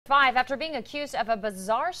5 after being accused of a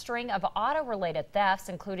bizarre string of auto-related thefts,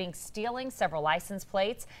 including stealing several license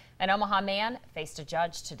plates. An Omaha man faced a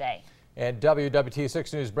judge today. And WWT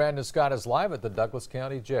 6 News' Brandon Scott is live at the Douglas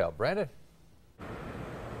County Jail. Brandon?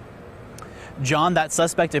 John, that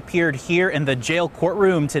suspect appeared here in the jail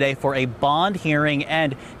courtroom today for a bond hearing,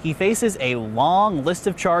 and he faces a long list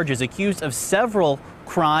of charges, accused of several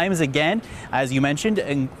crimes, again, as you mentioned,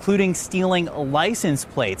 including stealing license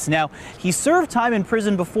plates. Now, he served time in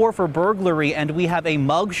prison before for burglary, and we have a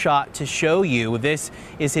mugshot to show you. This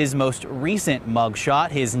is his most recent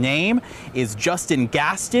mugshot. His name is Justin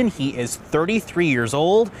Gaston. He is 33 years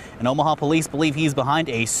old, and Omaha police believe he's behind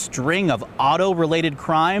a string of auto-related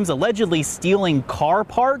crimes, allegedly stealing car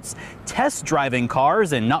parts, test driving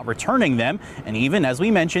cars and not returning them, and even, as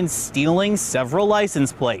we mentioned, stealing several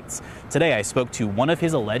license plates. Today, I spoke to one of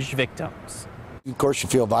his alleged victims. Of course, you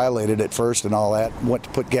feel violated at first and all that. Went to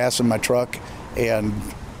put gas in my truck, and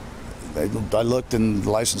I looked and the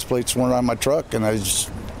license plates weren't on my truck, and I just,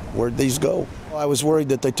 where'd these go? I was worried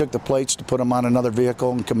that they took the plates to put them on another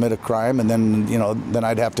vehicle and commit a crime, and then, then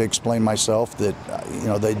I'd have to explain myself that,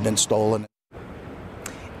 they'd been stolen.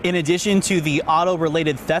 In addition to the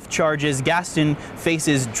auto-related theft charges, Gaston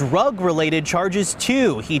faces drug-related charges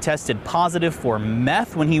too. He tested positive for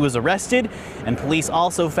meth when he was arrested, and police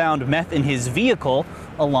also found meth in his vehicle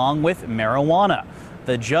along with marijuana.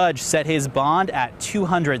 The judge set his bond at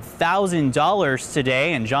 $200,000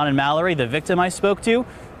 today, and John and Mallory, the victim I spoke to,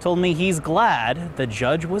 told me he's glad the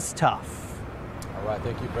judge was tough. All right,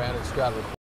 thank you, Brandon Scott.